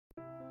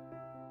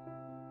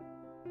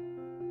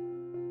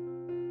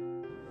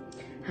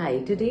Hi,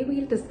 today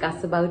we'll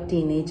discuss about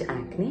teenage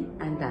acne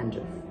and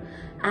dandruff.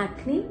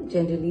 Acne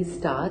generally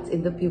starts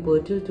in the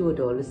pubertal to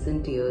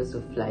adolescent years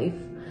of life.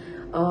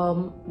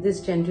 This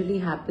generally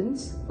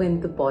happens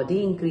when the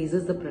body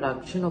increases the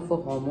production of a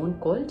hormone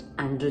called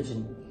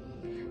androgen.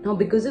 Now,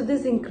 because of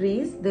this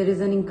increase, there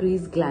is an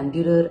increased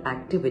glandular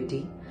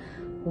activity,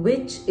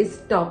 which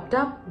is topped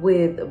up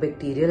with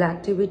bacterial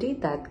activity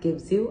that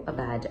gives you a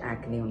bad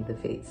acne on the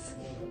face.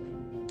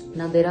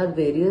 Now, there are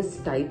various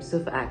types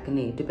of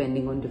acne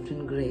depending on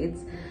different grades.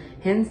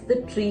 Hence,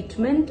 the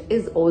treatment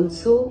is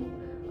also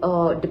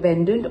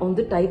dependent on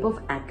the type of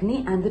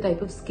acne and the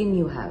type of skin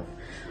you have.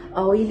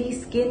 Oily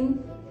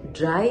skin,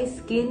 dry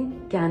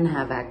skin can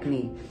have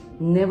acne.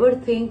 Never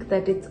think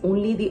that it's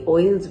only the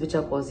oils which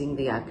are causing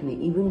the acne.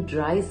 Even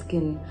dry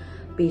skin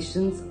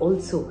patients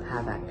also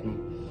have acne.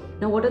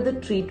 Now, what are the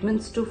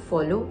treatments to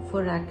follow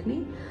for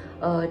acne?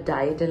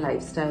 Diet and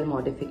lifestyle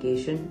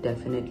modification,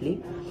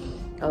 definitely.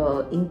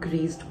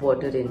 Increased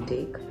water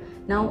intake.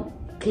 Now,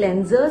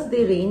 cleansers,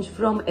 they range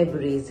from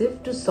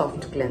abrasive to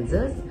soft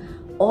cleansers.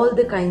 All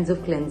the kinds of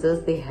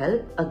cleansers, they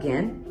help,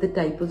 again, the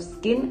type of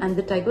skin and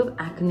the type of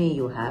acne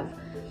you have.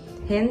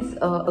 Hence,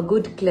 a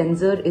good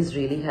cleanser is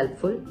really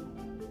helpful.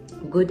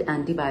 Good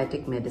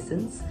antibiotic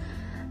medicines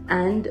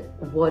and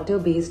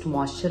water-based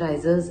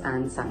moisturizers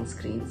and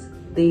sunscreens.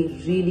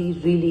 They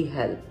really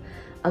help.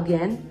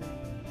 Again,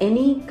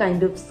 any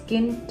kind of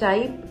skin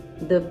type,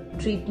 the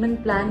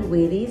treatment plan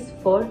varies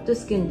for the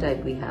skin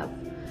type we have.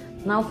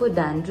 Now, for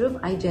dandruff,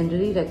 I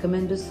generally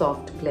recommend a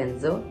soft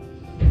cleanser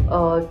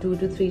 2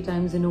 to 3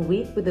 times in a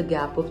week with a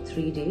gap of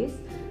 3 days.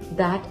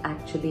 That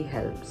actually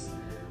helps.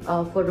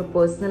 For a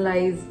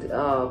personalized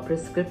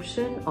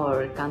prescription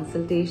or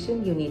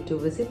consultation, you need to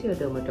visit your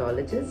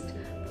dermatologist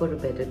for a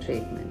better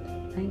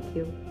treatment. Thank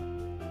you.